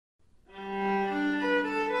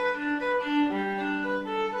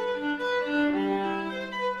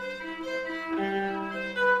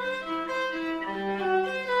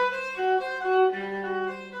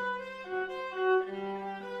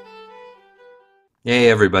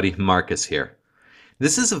Hey everybody, Marcus here.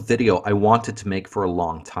 This is a video I wanted to make for a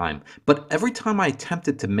long time, but every time I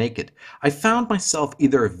attempted to make it, I found myself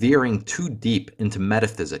either veering too deep into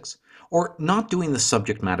metaphysics or not doing the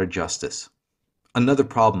subject matter justice. Another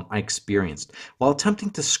problem I experienced while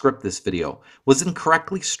attempting to script this video was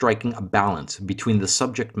incorrectly striking a balance between the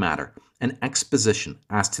subject matter and exposition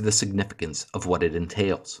as to the significance of what it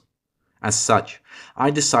entails. As such,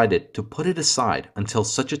 I decided to put it aside until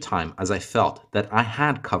such a time as I felt that I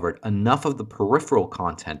had covered enough of the peripheral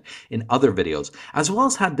content in other videos, as well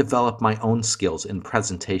as had developed my own skills in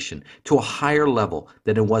presentation to a higher level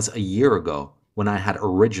than it was a year ago when I had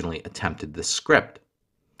originally attempted this script.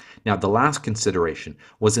 Now, the last consideration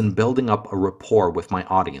was in building up a rapport with my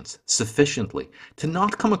audience sufficiently to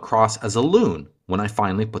not come across as a loon when I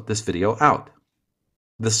finally put this video out.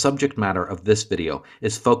 The subject matter of this video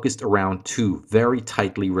is focused around two very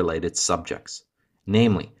tightly related subjects,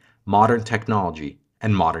 namely modern technology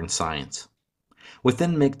and modern science.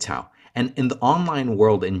 Within MGTOW and in the online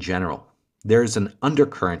world in general, there is an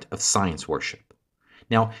undercurrent of science worship.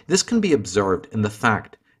 Now, this can be observed in the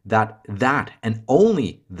fact that and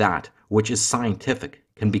only that which is scientific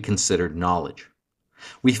can be considered knowledge.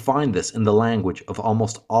 We find this in the language of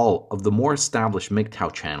almost all of the more established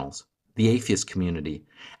MGTOW channels, the atheist community,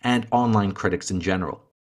 and online critics in general.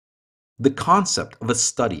 The concept of a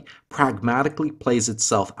study pragmatically plays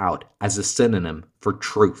itself out as a synonym for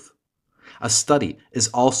truth. A study is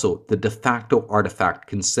also the de facto artifact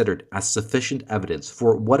considered as sufficient evidence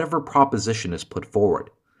for whatever proposition is put forward.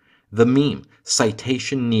 The meme,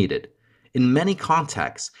 citation needed, in many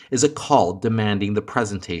contexts is a call demanding the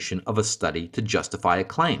presentation of a study to justify a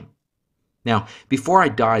claim. Now, before I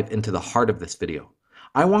dive into the heart of this video,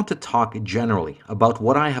 I want to talk generally about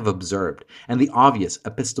what I have observed and the obvious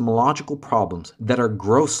epistemological problems that are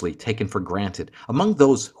grossly taken for granted among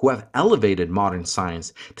those who have elevated modern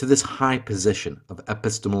science to this high position of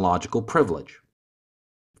epistemological privilege.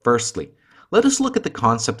 Firstly, let us look at the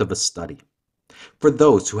concept of a study. For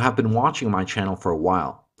those who have been watching my channel for a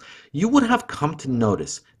while, you would have come to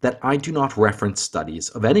notice that I do not reference studies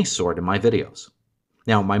of any sort in my videos.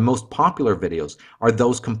 Now, my most popular videos are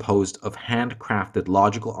those composed of handcrafted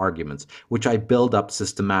logical arguments which I build up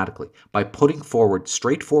systematically by putting forward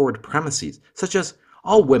straightforward premises such as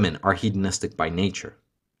all women are hedonistic by nature,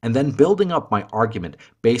 and then building up my argument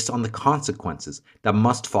based on the consequences that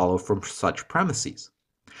must follow from such premises.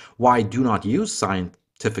 Why I do not use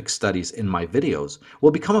scientific studies in my videos will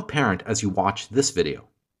become apparent as you watch this video.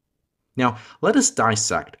 Now, let us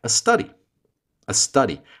dissect a study. A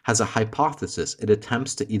study has a hypothesis it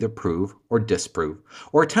attempts to either prove or disprove,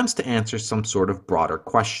 or attempts to answer some sort of broader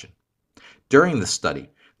question. During the study,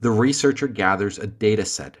 the researcher gathers a data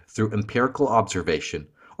set through empirical observation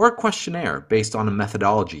or a questionnaire based on a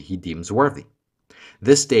methodology he deems worthy.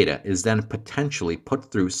 This data is then potentially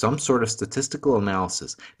put through some sort of statistical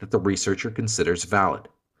analysis that the researcher considers valid.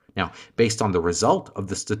 Now, based on the result of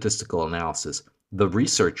the statistical analysis, the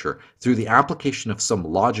researcher, through the application of some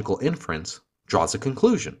logical inference, draws a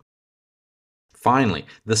conclusion. Finally,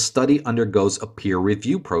 the study undergoes a peer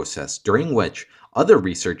review process during which other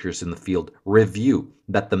researchers in the field review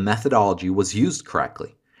that the methodology was used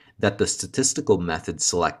correctly, that the statistical methods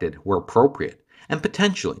selected were appropriate, and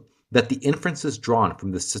potentially that the inferences drawn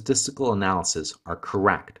from the statistical analysis are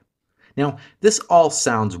correct. Now, this all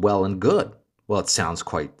sounds well and good. Well, it sounds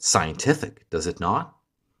quite scientific, does it not?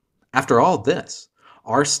 After all this,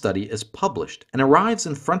 our study is published and arrives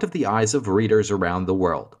in front of the eyes of readers around the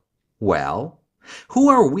world. Well, who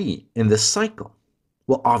are we in this cycle?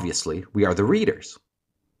 Well, obviously, we are the readers.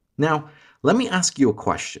 Now, let me ask you a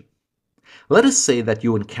question. Let us say that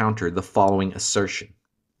you encounter the following assertion: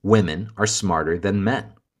 women are smarter than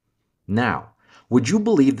men. Now, would you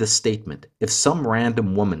believe this statement if some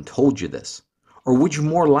random woman told you this? Or would you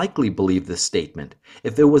more likely believe this statement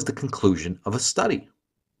if it was the conclusion of a study?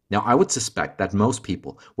 Now, I would suspect that most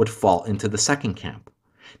people would fall into the second camp.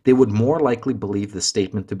 They would more likely believe the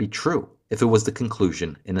statement to be true if it was the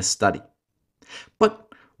conclusion in a study.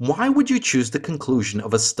 But why would you choose the conclusion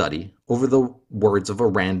of a study over the words of a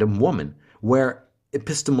random woman, where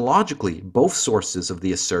epistemologically both sources of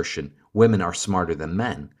the assertion, women are smarter than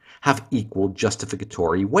men, have equal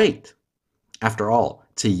justificatory weight? After all,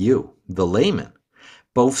 to you, the layman,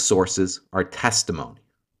 both sources are testimony.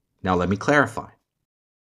 Now, let me clarify.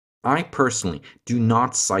 I personally do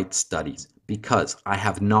not cite studies because I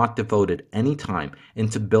have not devoted any time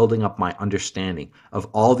into building up my understanding of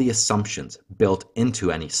all the assumptions built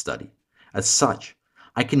into any study. As such,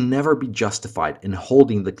 I can never be justified in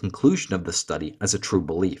holding the conclusion of the study as a true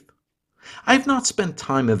belief. I have not spent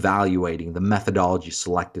time evaluating the methodology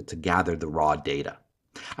selected to gather the raw data.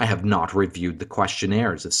 I have not reviewed the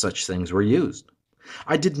questionnaires if such things were used.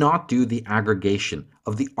 I did not do the aggregation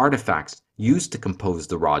of the artifacts used to compose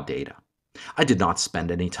the raw data. I did not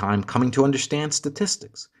spend any time coming to understand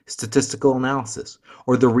statistics, statistical analysis,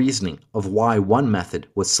 or the reasoning of why one method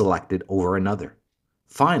was selected over another.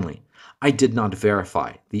 Finally, I did not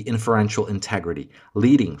verify the inferential integrity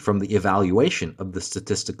leading from the evaluation of the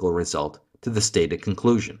statistical result to the stated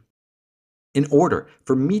conclusion. In order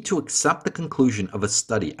for me to accept the conclusion of a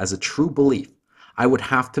study as a true belief, I would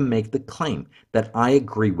have to make the claim that I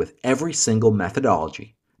agree with every single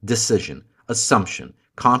methodology, decision, assumption,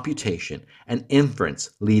 computation, and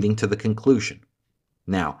inference leading to the conclusion.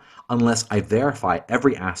 Now, unless I verify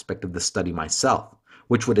every aspect of the study myself,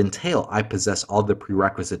 which would entail I possess all the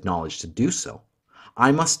prerequisite knowledge to do so,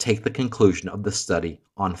 I must take the conclusion of the study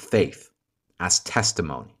on faith, as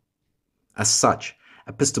testimony. As such,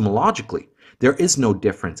 epistemologically, there is no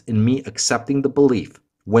difference in me accepting the belief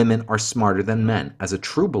women are smarter than men as a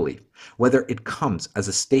true belief, whether it comes as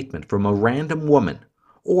a statement from a random woman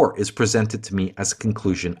or is presented to me as a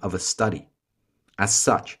conclusion of a study. As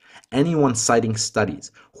such, anyone citing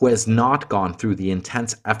studies who has not gone through the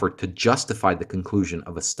intense effort to justify the conclusion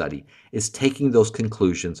of a study is taking those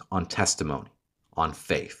conclusions on testimony, on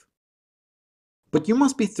faith. But you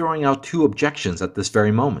must be throwing out two objections at this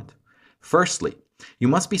very moment. Firstly, you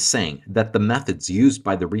must be saying that the methods used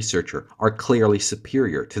by the researcher are clearly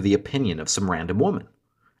superior to the opinion of some random woman.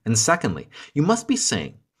 And secondly, you must be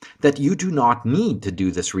saying that you do not need to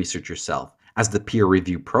do this research yourself, as the peer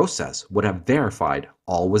review process would have verified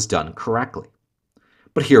all was done correctly.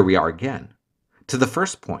 But here we are again. To the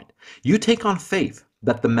first point, you take on faith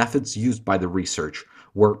that the methods used by the research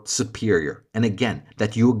were superior, and again,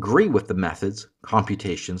 that you agree with the methods,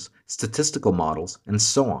 computations, statistical models, and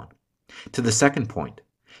so on. To the second point,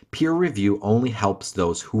 peer review only helps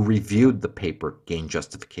those who reviewed the paper gain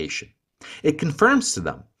justification. It confirms to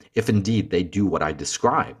them, if indeed they do what I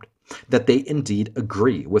described, that they indeed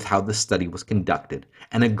agree with how the study was conducted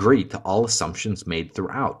and agree to all assumptions made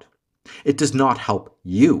throughout. It does not help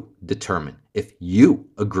you determine if you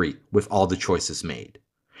agree with all the choices made.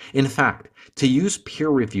 In fact, to use peer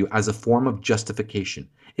review as a form of justification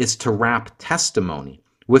is to wrap testimony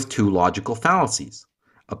with two logical fallacies: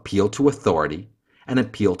 appeal to authority and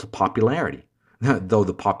appeal to popularity, though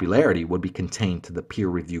the popularity would be contained to the peer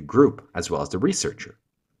review group as well as the researcher.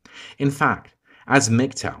 In fact, as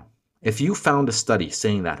MGTOW, if you found a study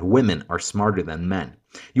saying that women are smarter than men,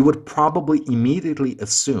 you would probably immediately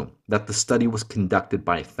assume that the study was conducted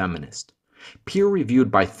by a feminist,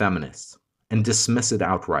 peer-reviewed by feminists, and dismiss it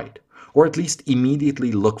outright, or at least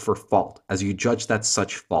immediately look for fault as you judge that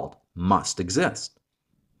such fault must exist.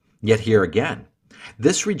 Yet here again,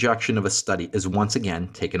 this rejection of a study is once again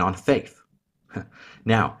taken on faith.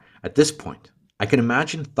 Now, at this point, I can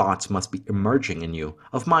imagine thoughts must be emerging in you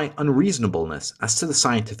of my unreasonableness as to the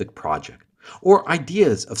scientific project, or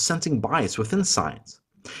ideas of sensing bias within science.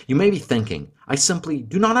 You may be thinking, I simply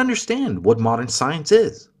do not understand what modern science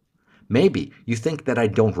is. Maybe you think that I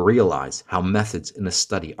don't realize how methods in a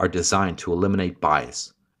study are designed to eliminate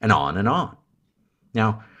bias, and on and on.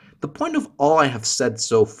 Now, the point of all I have said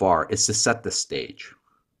so far is to set the stage.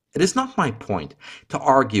 It is not my point to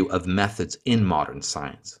argue of methods in modern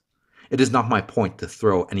science. It is not my point to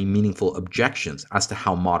throw any meaningful objections as to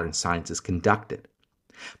how modern science is conducted.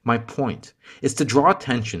 My point is to draw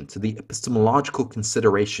attention to the epistemological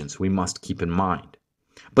considerations we must keep in mind.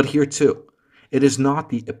 But here too, it is not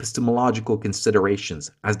the epistemological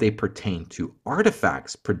considerations as they pertain to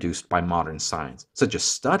artifacts produced by modern science, such as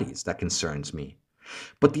studies, that concerns me,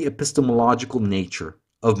 but the epistemological nature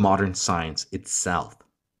of modern science itself.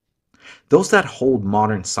 Those that hold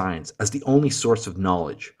modern science as the only source of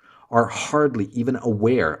knowledge are hardly even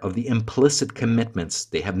aware of the implicit commitments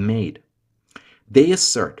they have made. They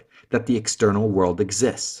assert that the external world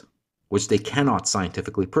exists, which they cannot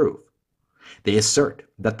scientifically prove. They assert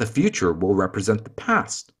that the future will represent the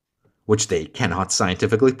past, which they cannot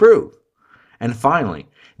scientifically prove. And finally,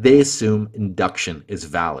 they assume induction is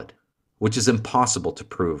valid, which is impossible to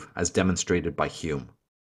prove as demonstrated by Hume.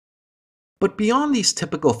 But beyond these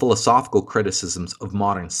typical philosophical criticisms of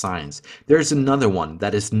modern science, there is another one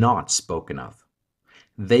that is not spoken of.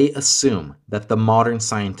 They assume that the modern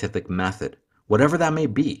scientific method, whatever that may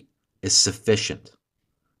be, is sufficient.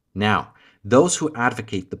 Now, those who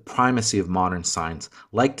advocate the primacy of modern science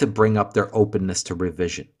like to bring up their openness to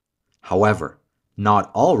revision. However, not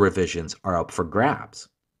all revisions are up for grabs.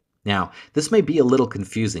 Now, this may be a little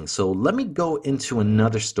confusing, so let me go into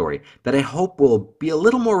another story that I hope will be a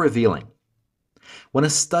little more revealing. When a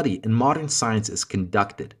study in modern science is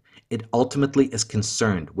conducted, it ultimately is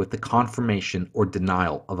concerned with the confirmation or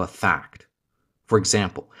denial of a fact. For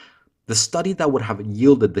example, the study that would have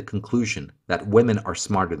yielded the conclusion that women are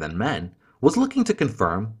smarter than men was looking to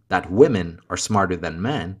confirm that women are smarter than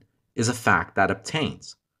men is a fact that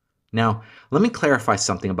obtains. Now, let me clarify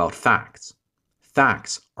something about facts.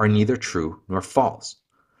 Facts are neither true nor false.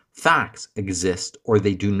 Facts exist or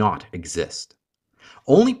they do not exist.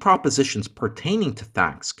 Only propositions pertaining to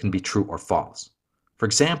facts can be true or false. For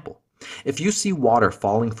example, if you see water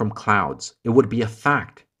falling from clouds, it would be a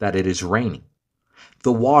fact that it is raining.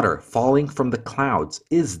 The water falling from the clouds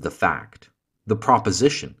is the fact. The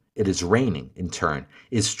proposition, it is raining, in turn,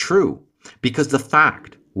 is true because the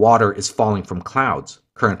fact, water is falling from clouds,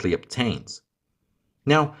 currently obtains.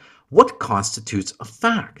 Now, what constitutes a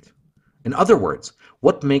fact? In other words,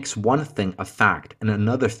 what makes one thing a fact and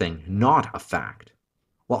another thing not a fact?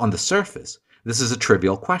 Well, on the surface, this is a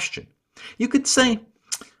trivial question. You could say,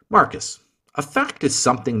 Marcus, a fact is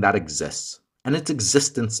something that exists, and its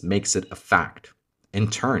existence makes it a fact. In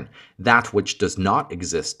turn, that which does not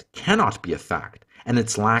exist cannot be a fact, and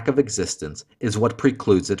its lack of existence is what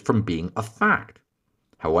precludes it from being a fact.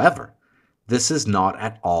 However, this is not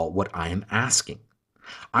at all what I am asking.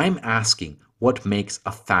 I'm asking what makes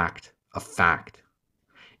a fact a fact.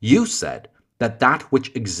 You said that that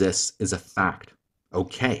which exists is a fact.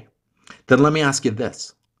 Okay, then let me ask you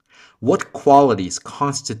this. What qualities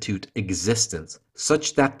constitute existence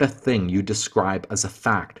such that the thing you describe as a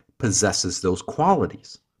fact possesses those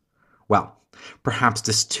qualities? Well, perhaps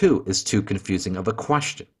this too is too confusing of a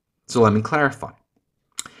question. So let me clarify.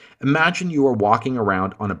 Imagine you are walking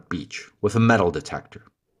around on a beach with a metal detector.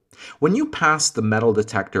 When you pass the metal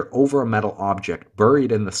detector over a metal object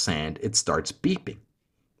buried in the sand, it starts beeping.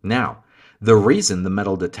 Now, the reason the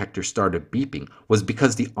metal detector started beeping was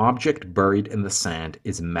because the object buried in the sand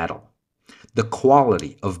is metal. The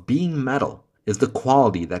quality of being metal is the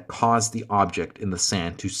quality that caused the object in the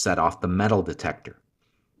sand to set off the metal detector.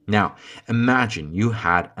 Now, imagine you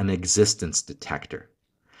had an existence detector.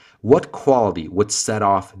 What quality would set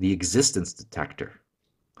off the existence detector?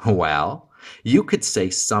 Well, you could say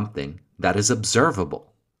something that is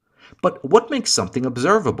observable. But what makes something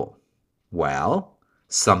observable? Well,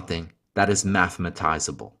 something that is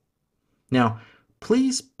mathematizable. Now,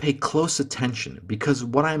 please pay close attention because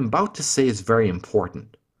what I'm about to say is very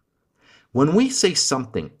important. When we say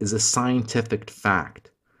something is a scientific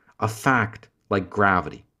fact, a fact like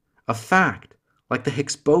gravity, a fact like the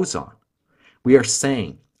Higgs boson, we are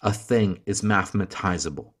saying a thing is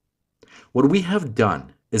mathematizable. What we have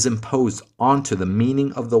done is impose onto the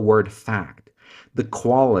meaning of the word fact the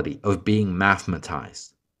quality of being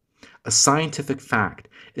mathematized. A scientific fact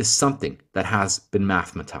is something that has been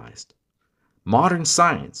mathematized. Modern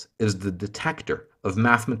science is the detector of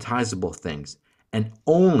mathematizable things and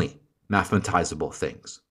only mathematizable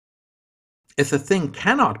things. If a thing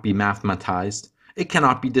cannot be mathematized, it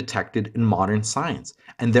cannot be detected in modern science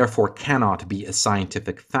and therefore cannot be a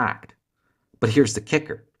scientific fact. But here's the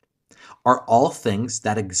kicker. Are all things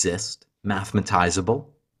that exist mathematizable?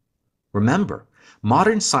 Remember,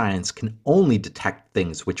 modern science can only detect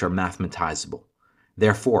things which are mathematizable.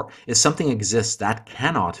 Therefore, if something exists that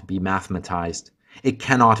cannot be mathematized, it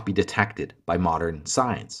cannot be detected by modern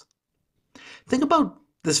science. Think about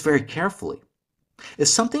this very carefully. If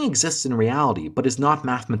something exists in reality but is not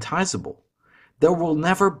mathematizable, there will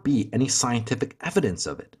never be any scientific evidence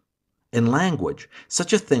of it. In language,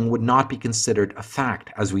 such a thing would not be considered a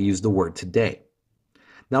fact as we use the word today.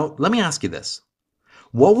 Now, let me ask you this.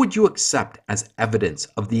 What would you accept as evidence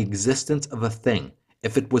of the existence of a thing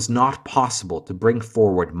if it was not possible to bring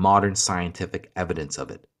forward modern scientific evidence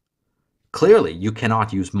of it? Clearly, you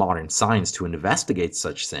cannot use modern science to investigate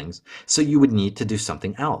such things, so you would need to do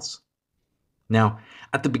something else. Now,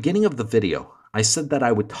 at the beginning of the video, I said that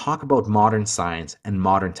I would talk about modern science and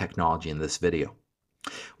modern technology in this video.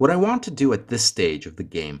 What I want to do at this stage of the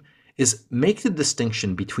game is make the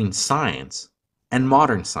distinction between science and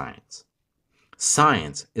modern science.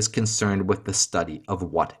 Science is concerned with the study of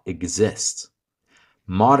what exists.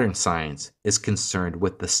 Modern science is concerned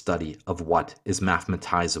with the study of what is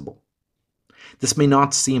mathematizable. This may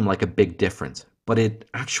not seem like a big difference, but it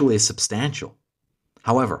actually is substantial.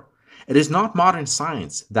 However, it is not modern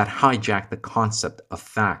science that hijacked the concept of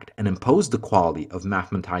fact and imposed the quality of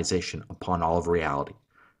mathematization upon all of reality.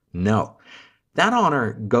 No, that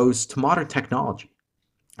honor goes to modern technology.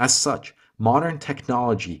 As such, modern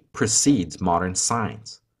technology precedes modern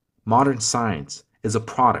science. Modern science is a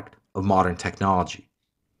product of modern technology.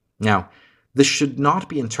 Now, this should not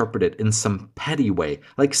be interpreted in some petty way,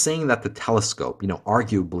 like saying that the telescope,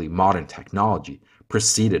 arguably modern technology,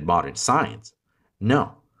 preceded modern science.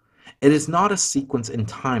 No, it is not a sequence in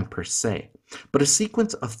time per se, but a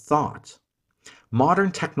sequence of thought. Modern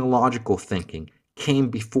technological thinking came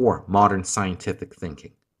before modern scientific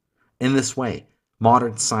thinking. In this way,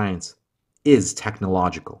 modern science is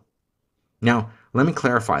technological. Now, let me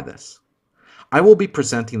clarify this. I will be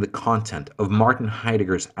presenting the content of Martin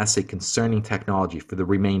Heidegger's essay concerning technology for the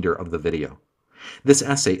remainder of the video. This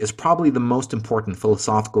essay is probably the most important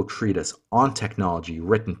philosophical treatise on technology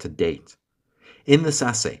written to date. In this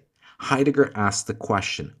essay, Heidegger asks the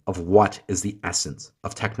question of what is the essence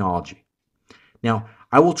of technology. Now,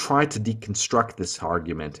 I will try to deconstruct this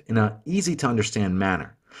argument in an easy to understand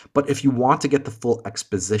manner, but if you want to get the full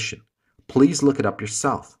exposition, please look it up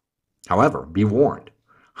yourself. However, be warned,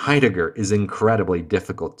 Heidegger is incredibly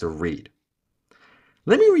difficult to read.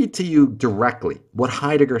 Let me read to you directly what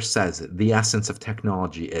Heidegger says the essence of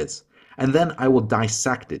technology is, and then I will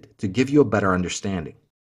dissect it to give you a better understanding.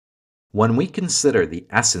 When we consider the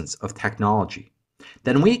essence of technology,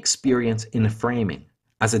 then we experience inframing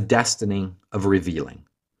as a destiny of revealing.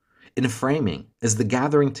 Inframing is the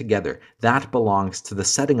gathering together that belongs to the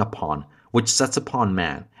setting upon which sets upon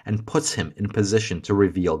man and puts him in position to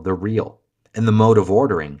reveal the real, and the mode of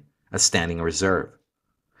ordering as standing reserve.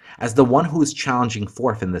 As the one who is challenging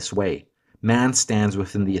forth in this way, man stands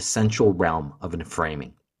within the essential realm of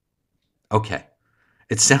inframing. Okay,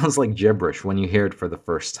 it sounds like gibberish when you hear it for the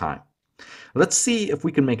first time. Let's see if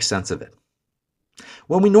we can make sense of it.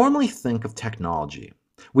 When we normally think of technology,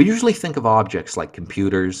 we usually think of objects like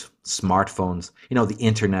computers, smartphones, the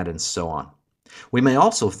internet, and so on. We may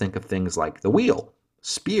also think of things like the wheel,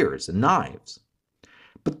 spears, and knives.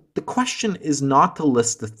 But the question is not to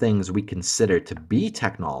list the things we consider to be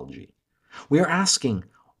technology. We are asking,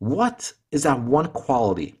 what is that one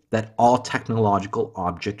quality that all technological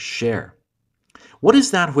objects share? What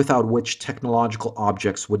is that without which technological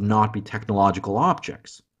objects would not be technological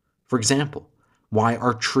objects? For example, why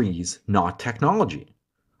are trees not technology?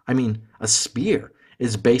 I mean, a spear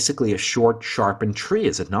is basically a short, sharpened tree,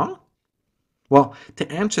 is it not? Well,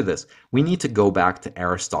 to answer this, we need to go back to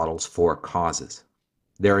Aristotle's four causes.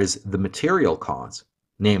 There is the material cause,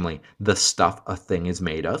 namely, the stuff a thing is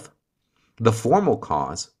made of. The formal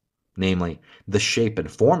cause, namely, the shape and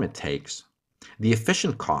form it takes. The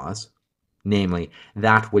efficient cause, namely,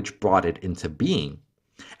 that which brought it into being.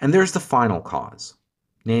 And there's the final cause,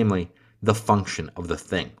 namely, the function of the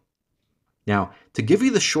thing. Now, to give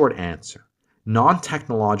you the short answer,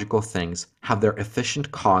 non-technological things have their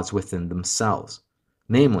efficient cause within themselves.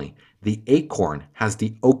 Namely, the acorn has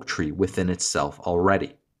the oak tree within itself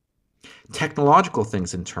already. Technological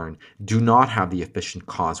things, in turn, do not have the efficient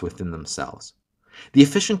cause within themselves. The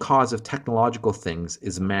efficient cause of technological things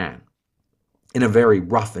is man. In a very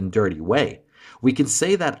rough and dirty way, we can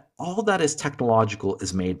say that all that is technological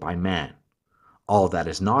is made by man. All that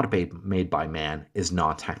is not made by man is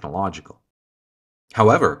not technological.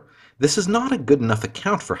 However, this is not a good enough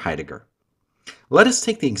account for Heidegger. Let us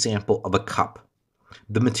take the example of a cup.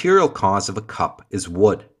 The material cause of a cup is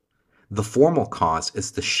wood. The formal cause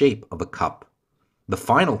is the shape of a cup. The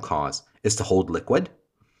final cause is to hold liquid.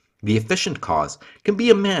 The efficient cause can be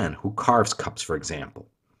a man who carves cups, for example.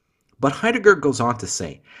 But Heidegger goes on to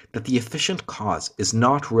say that the efficient cause is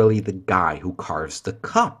not really the guy who carves the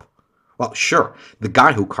cup. Well, sure, the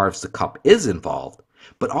guy who carves the cup is involved,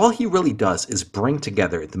 but all he really does is bring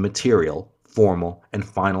together the material, formal, and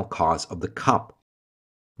final cause of the cup.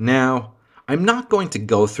 Now, I'm not going to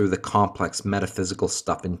go through the complex metaphysical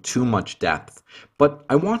stuff in too much depth, but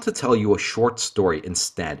I want to tell you a short story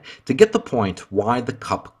instead to get the point why the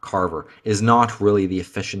cup carver is not really the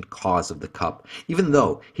efficient cause of the cup, even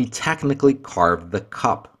though he technically carved the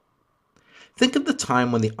cup. Think of the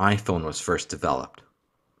time when the iPhone was first developed.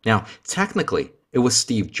 Now, technically, it was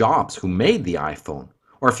Steve Jobs who made the iPhone,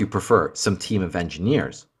 or if you prefer, some team of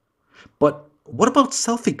engineers. But what about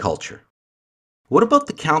selfie culture? What about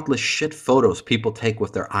the countless shit photos people take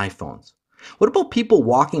with their iPhones? What about people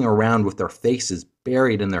walking around with their faces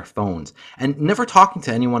buried in their phones and never talking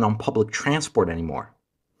to anyone on public transport anymore?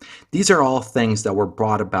 These are all things that were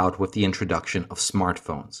brought about with the introduction of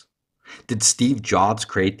smartphones. Did Steve Jobs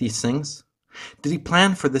create these things? Did he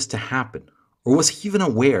plan for this to happen? Or was he even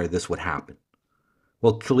aware this would happen?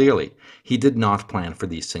 Well, clearly, he did not plan for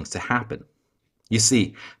these things to happen. You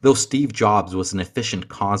see, though Steve Jobs was an efficient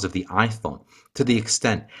cause of the iPhone to the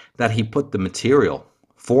extent that he put the material,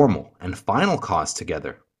 formal, and final cause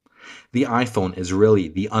together, the iPhone is really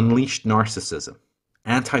the unleashed narcissism,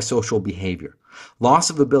 antisocial behavior, loss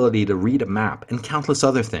of ability to read a map, and countless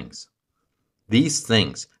other things. These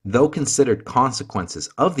things, though considered consequences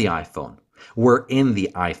of the iPhone, were in the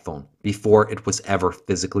iPhone before it was ever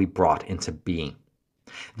physically brought into being.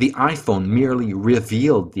 The iPhone merely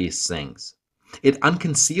revealed these things. It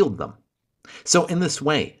unconcealed them. So in this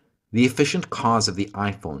way, the efficient cause of the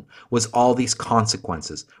iPhone was all these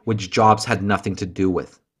consequences which Jobs had nothing to do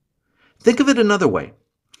with. Think of it another way.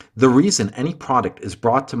 The reason any product is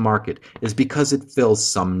brought to market is because it fills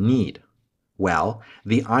some need. Well,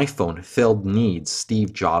 the iPhone filled needs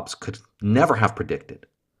Steve Jobs could never have predicted.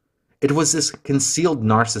 It was this concealed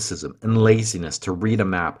narcissism and laziness to read a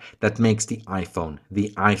map that makes the iPhone the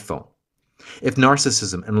iPhone. If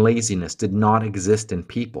narcissism and laziness did not exist in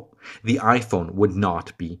people, the iPhone would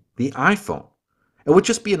not be the iPhone. It would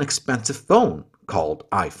just be an expensive phone called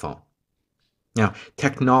iPhone. Now,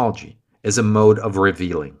 technology is a mode of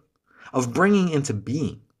revealing, of bringing into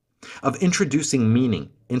being, of introducing meaning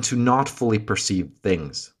into not fully perceived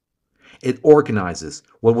things. It organizes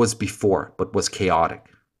what was before but was chaotic.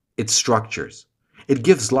 It structures. It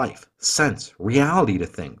gives life, sense, reality to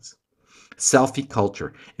things. Selfie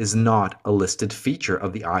culture is not a listed feature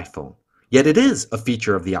of the iPhone, yet it is a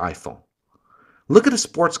feature of the iPhone. Look at a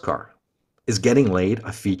sports car. Is getting laid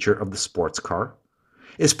a feature of the sports car?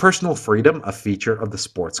 Is personal freedom a feature of the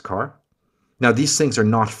sports car? Now, these things are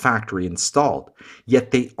not factory installed,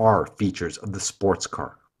 yet they are features of the sports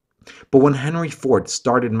car. But when Henry Ford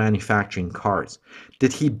started manufacturing cars,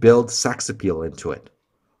 did he build sex appeal into it?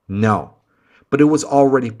 No, but it was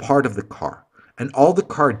already part of the car, and all the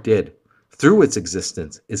car did through its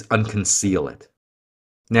existence is unconceal it.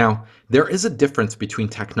 Now, there is a difference between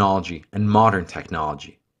technology and modern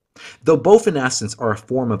technology. Though both in essence are a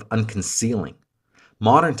form of unconcealing,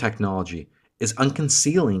 modern technology is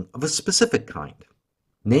unconcealing of a specific kind.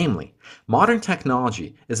 Namely, modern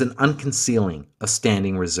technology is an unconcealing of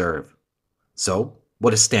standing reserve. So,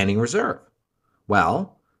 what is standing reserve?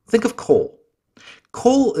 Well, think of coal.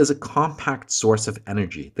 Coal is a compact source of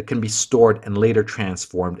energy that can be stored and later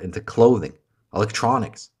transformed into clothing,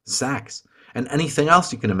 electronics, sex, and anything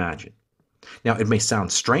else you can imagine. Now, it may sound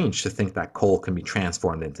strange to think that coal can be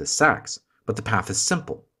transformed into sex, but the path is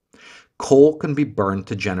simple. Coal can be burned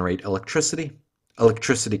to generate electricity.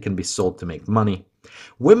 Electricity can be sold to make money.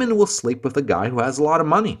 Women will sleep with a guy who has a lot of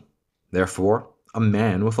money. Therefore, a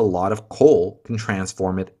man with a lot of coal can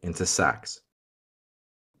transform it into sex.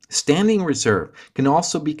 Standing reserve can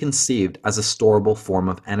also be conceived as a storable form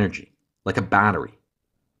of energy, like a battery.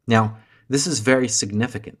 Now, this is very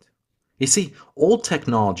significant. You see, old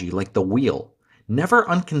technology like the wheel never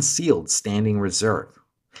unconcealed standing reserve.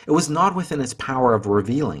 It was not within its power of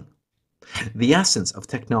revealing. The essence of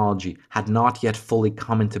technology had not yet fully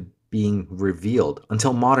come into being revealed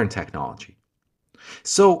until modern technology.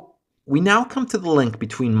 So, we now come to the link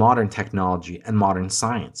between modern technology and modern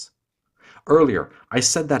science. Earlier, I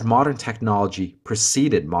said that modern technology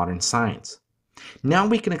preceded modern science. Now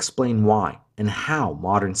we can explain why and how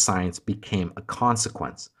modern science became a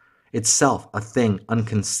consequence, itself a thing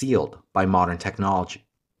unconcealed by modern technology.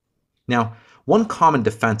 Now, one common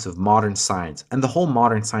defense of modern science and the whole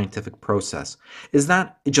modern scientific process is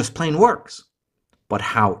that it just plain works. But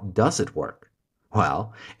how does it work?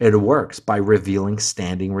 Well, it works by revealing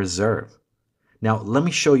standing reserve. Now, let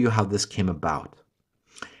me show you how this came about.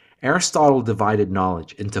 Aristotle divided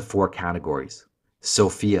knowledge into four categories: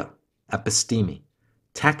 Sophia, episteme,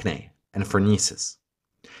 techne, and phronesis.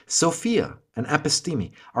 Sophia and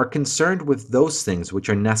episteme are concerned with those things which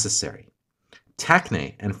are necessary.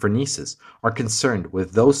 Techne and phronesis are concerned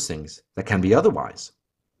with those things that can be otherwise.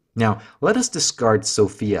 Now, let us discard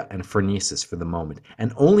Sophia and phronesis for the moment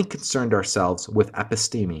and only concern ourselves with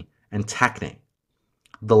episteme and techne.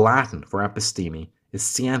 The Latin for episteme is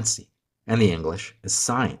scientia, and the English is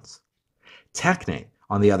science. Techne,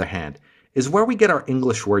 on the other hand, is where we get our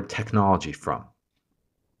English word technology from.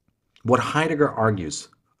 What Heidegger argues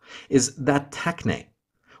is that techne,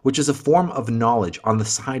 which is a form of knowledge on the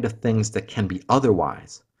side of things that can be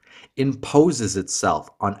otherwise, imposes itself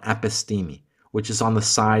on episteme, which is on the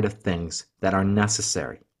side of things that are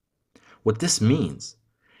necessary. What this means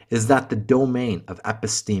is that the domain of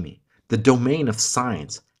episteme, the domain of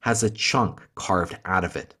science, has a chunk carved out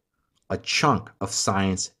of it. A chunk of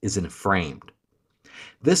science is inframed.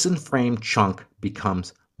 This inframed chunk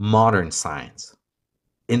becomes modern science.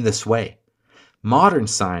 In this way, modern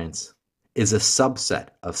science is a subset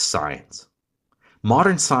of science.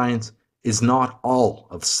 Modern science is not all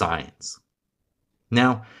of science.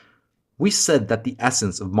 Now, we said that the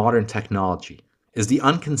essence of modern technology is the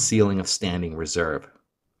unconcealing of standing reserve.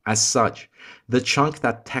 As such, the chunk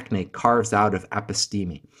that techne carves out of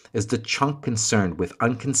episteme is the chunk concerned with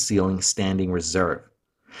unconcealing standing reserve.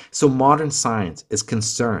 So modern science is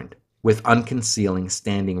concerned with unconcealing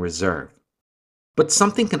standing reserve. But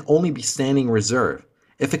something can only be standing reserve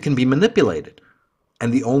if it can be manipulated.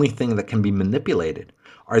 And the only thing that can be manipulated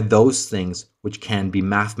are those things which can be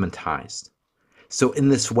mathematized. So in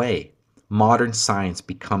this way, modern science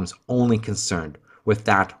becomes only concerned with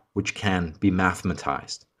that which can be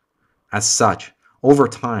mathematized. As such, over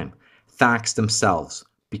time, facts themselves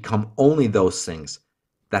become only those things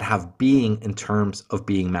that have being in terms of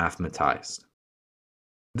being mathematized.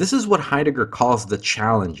 This is what Heidegger calls the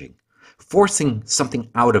challenging, forcing something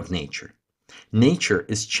out of nature. Nature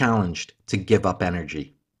is challenged to give up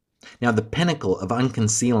energy. Now, the pinnacle of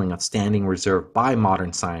unconcealing of standing reserve by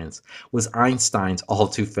modern science was Einstein's all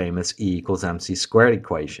too famous E equals mc squared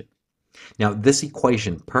equation. Now, this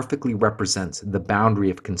equation perfectly represents the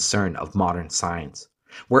boundary of concern of modern science,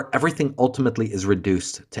 where everything ultimately is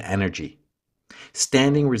reduced to energy,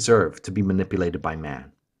 standing reserve to be manipulated by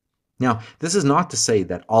man. Now, this is not to say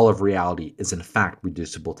that all of reality is in fact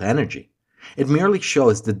reducible to energy. It merely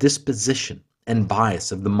shows the disposition and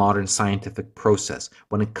bias of the modern scientific process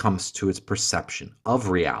when it comes to its perception of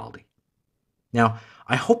reality. Now,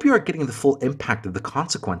 I hope you are getting the full impact of the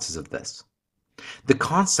consequences of this. The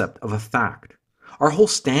concept of a fact, our whole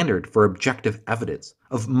standard for objective evidence,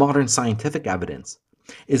 of modern scientific evidence,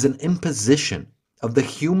 is an imposition of the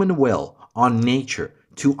human will on nature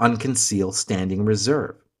to unconceal standing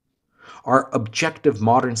reserve. Our objective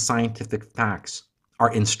modern scientific facts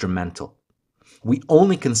are instrumental. We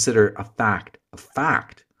only consider a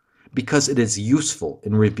fact because it is useful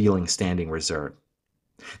in revealing standing reserve.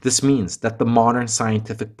 This means that the modern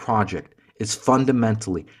scientific project is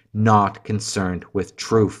fundamentally not concerned with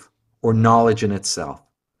truth or knowledge in itself,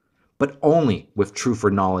 but only with truth or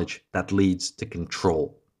knowledge that leads to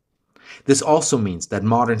control. This also means that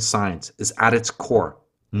modern science is at its core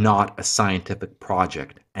not a scientific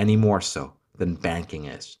project any more so than banking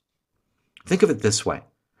is. Think of it this way.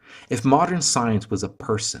 If modern science was a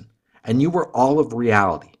person and you were all of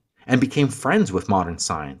reality and became friends with modern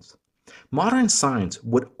science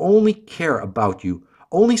would only care about you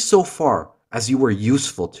only so far as you were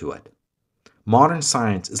useful to it. Modern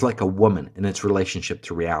science is like a woman in its relationship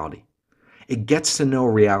to reality. It gets to know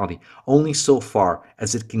reality only so far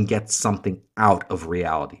as it can get something out of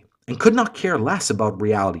reality, and could not care less about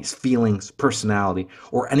reality's feelings, personality,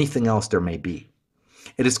 or anything else there may be.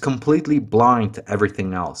 It is completely blind to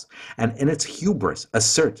everything else, and in its hubris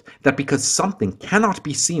asserts that because something cannot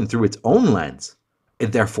be seen through its own lens,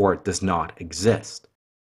 it therefore does not exist.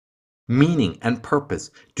 Meaning and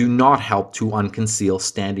purpose do not help to unconceal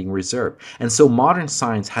standing reserve, and so modern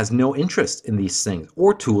science has no interest in these things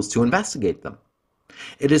or tools to investigate them.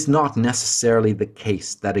 It is not necessarily the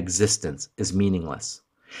case that existence is meaningless.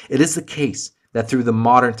 It is the case that through the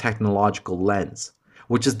modern technological lens,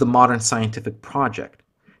 which is the modern scientific project,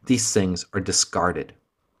 these things are discarded.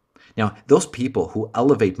 Now, those people who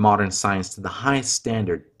elevate modern science to the highest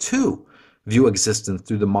standard too view existence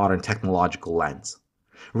through the modern technological lens.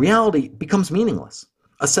 Reality becomes meaningless,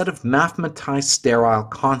 a set of mathematized sterile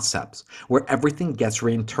concepts where everything gets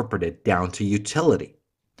reinterpreted down to utility.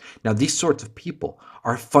 Now, these sorts of people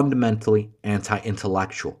are fundamentally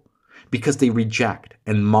anti-intellectual because they reject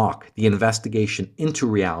and mock the investigation into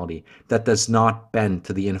reality that does not bend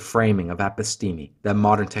to the inframing of episteme that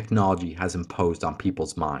modern technology has imposed on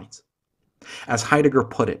people's minds. As Heidegger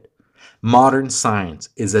put it, modern science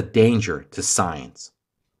is a danger to science,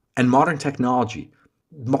 and modern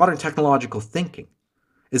technological thinking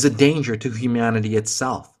is a danger to humanity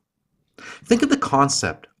itself. Think of the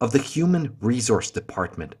concept of the human resource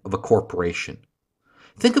department of a corporation.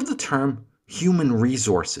 Think of the term human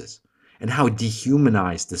resources and how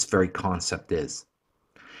dehumanized this very concept is.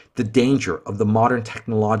 The danger of the modern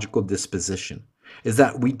technological disposition is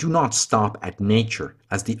that we do not stop at nature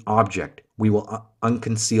as the object we will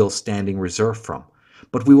unconceal standing reserve from,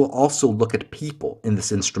 but we will also look at people in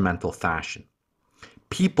this instrumental fashion.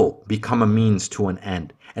 People become a means to an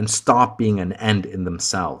end and stop being an end in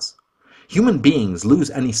themselves. Human beings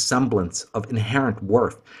lose any semblance of inherent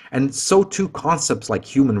worth, and so too concepts like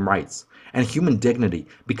human rights and human dignity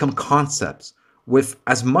become concepts with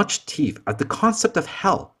as much teeth as the concept of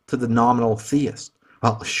hell to the nominal theist.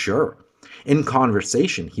 Well, sure, in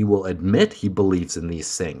conversation he will admit he believes in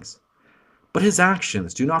these things, but his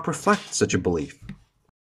actions do not reflect such a belief.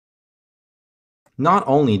 Not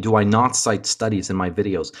only do I not cite studies in my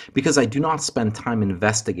videos because I do not spend time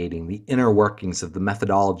investigating the inner workings of the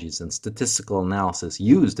methodologies and statistical analysis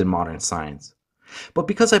used in modern science, but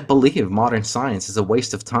because I believe modern science is a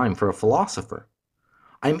waste of time for a philosopher.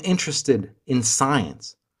 I'm interested in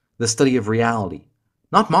science, the study of reality,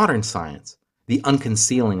 not modern science, the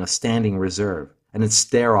unconcealing of standing reserve and its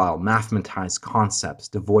sterile, mathematized concepts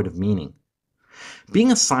devoid of meaning.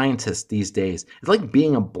 Being a scientist these days is like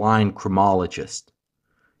being a blind chromologist.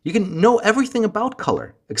 You can know everything about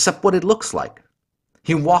color except what it looks like.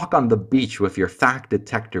 You walk on the beach with your fact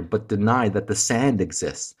detector but deny that the sand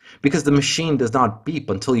exists because the machine does not beep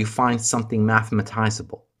until you find something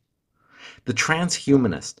mathematizable. The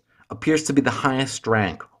transhumanist appears to be the highest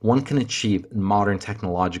rank one can achieve in modern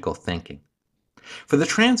technological thinking. For the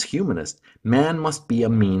transhumanist, man must be a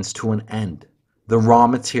means to an end, the raw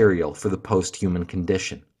material for the post-human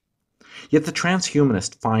condition. Yet the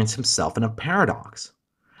transhumanist finds himself in a paradox.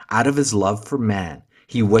 Out of his love for man,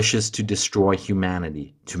 he wishes to destroy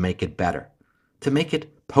humanity to make it better, to make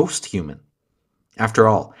it post-human. After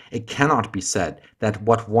all, it cannot be said that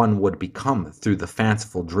what one would become through the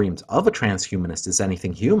fanciful dreams of a transhumanist is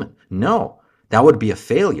anything human. No, that would be a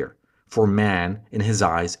failure, for man, in his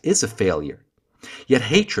eyes, is a failure. Yet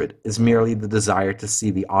hatred is merely the desire to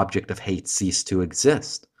see the object of hate cease to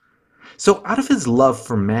exist. So out of his love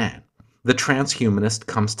for man, the transhumanist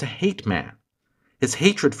comes to hate man. His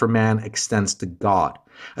hatred for man extends to God,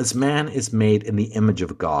 as man is made in the image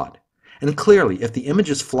of God. And clearly, if the image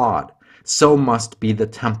is flawed, so must be the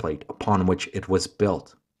template upon which it was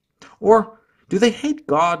built. Or do they hate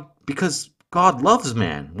God because God loves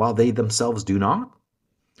man while they themselves do not?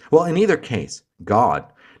 Well, in either case, God,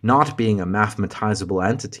 not being a mathematizable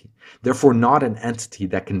entity, therefore not an entity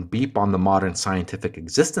that can beep on the modern scientific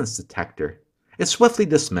existence detector, is swiftly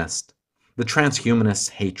dismissed. The transhumanist's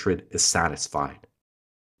hatred is satisfied.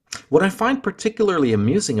 What I find particularly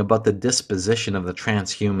amusing about the disposition of the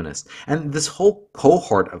transhumanist and this whole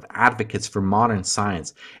cohort of advocates for modern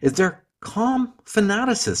science is their calm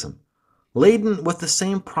fanaticism, laden with the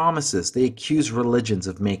same promises they accuse religions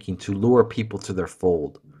of making to lure people to their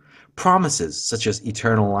fold. Promises such as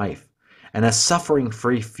eternal life and a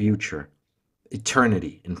suffering-free future,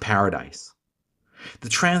 eternity in paradise. The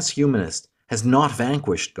transhumanist has not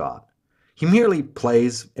vanquished God. He merely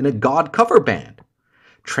plays in a God cover band.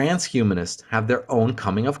 Transhumanists have their own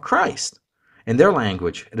coming of Christ. In their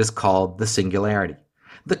language, it is called the singularity,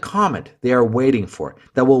 the comet they are waiting for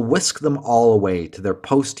that will whisk them all away to their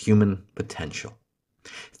post-human potential.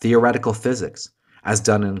 Theoretical physics, as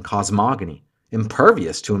done in cosmogony,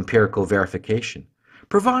 impervious to empirical verification,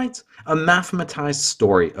 provides a mathematized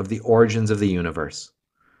story of the origins of the universe.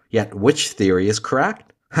 Yet which theory is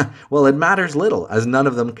correct? Well, it matters little, as none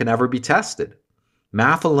of them can ever be tested.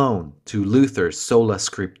 Math alone to Luther's sola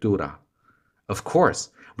scriptura. Of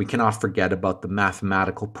course, we cannot forget about the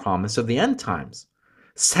mathematical promise of the end times.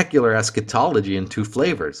 Secular eschatology in two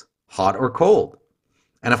flavors, hot or cold.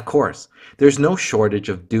 And of course, there's no shortage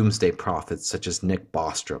of doomsday prophets such as Nick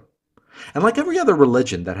Bostrom. And like every other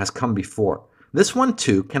religion that has come before, this one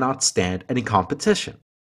too cannot stand any competition.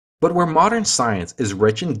 But where modern science is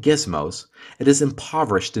rich in gizmos, it is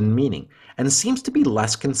impoverished in meaning and seems to be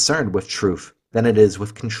less concerned with truth than it is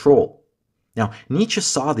with control. Now, Nietzsche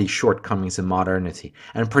saw these shortcomings in modernity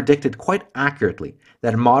and predicted quite accurately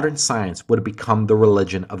that modern science would become the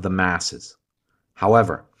religion of the masses.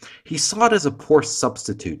 However, he saw it as a poor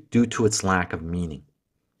substitute due to its lack of meaning.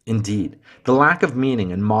 Indeed, the lack of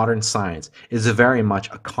meaning in modern science is very much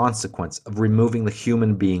a consequence of removing the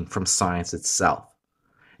human being from science itself.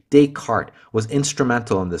 Descartes was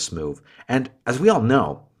instrumental in this move, and as we all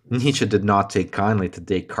know, Nietzsche did not take kindly to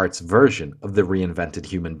Descartes' version of the reinvented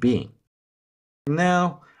human being.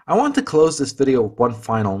 Now, I want to close this video with one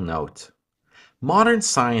final note. Modern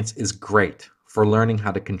science is great for learning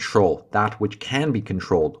how to control that which can be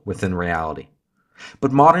controlled within reality.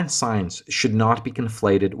 But modern science should not be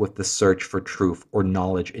conflated with the search for truth or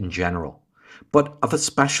knowledge in general, but of a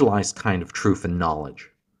specialized kind of truth and knowledge.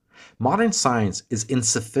 Modern science is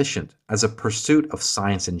insufficient as a pursuit of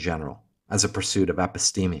science in general, as a pursuit of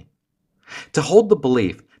episteme. To hold the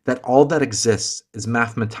belief that all that exists is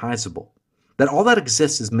mathematizable, that all that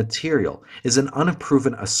exists is material, is an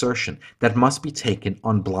unproven assertion that must be taken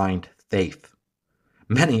on blind faith.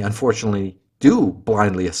 Many, unfortunately, do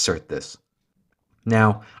blindly assert this.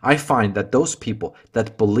 Now, I find that those people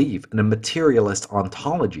that believe in a materialist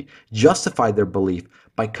ontology justify their belief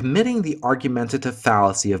by committing the argumentative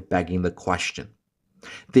fallacy of begging the question.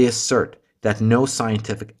 They assert that no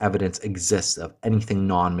scientific evidence exists of anything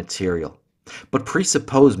non-material, but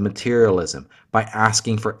presuppose materialism by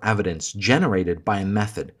asking for evidence generated by a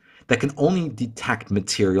method that can only detect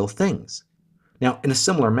material things. Now, in a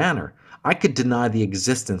similar manner, I could deny the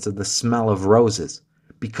existence of the smell of roses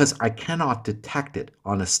because I cannot detect it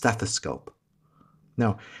on a stethoscope.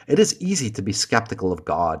 Now, it is easy to be skeptical of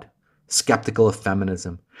God, skeptical of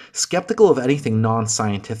feminism, skeptical of anything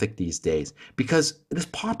non-scientific these days because it is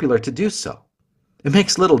popular to do so. It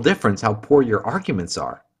makes little difference how poor your arguments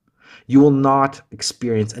are. You will not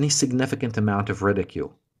experience any significant amount of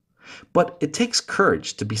ridicule. But it takes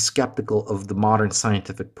courage to be skeptical of the modern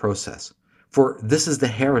scientific process, for this is the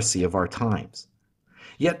heresy of our times.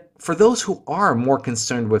 Yet, for those who are more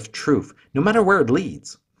concerned with truth, no matter where it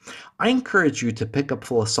leads, I encourage you to pick up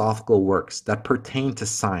philosophical works that pertain to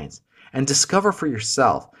science and discover for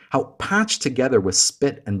yourself how patched together with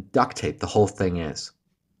spit and duct tape the whole thing is.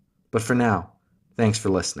 But for now, thanks for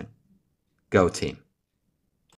listening. Go team.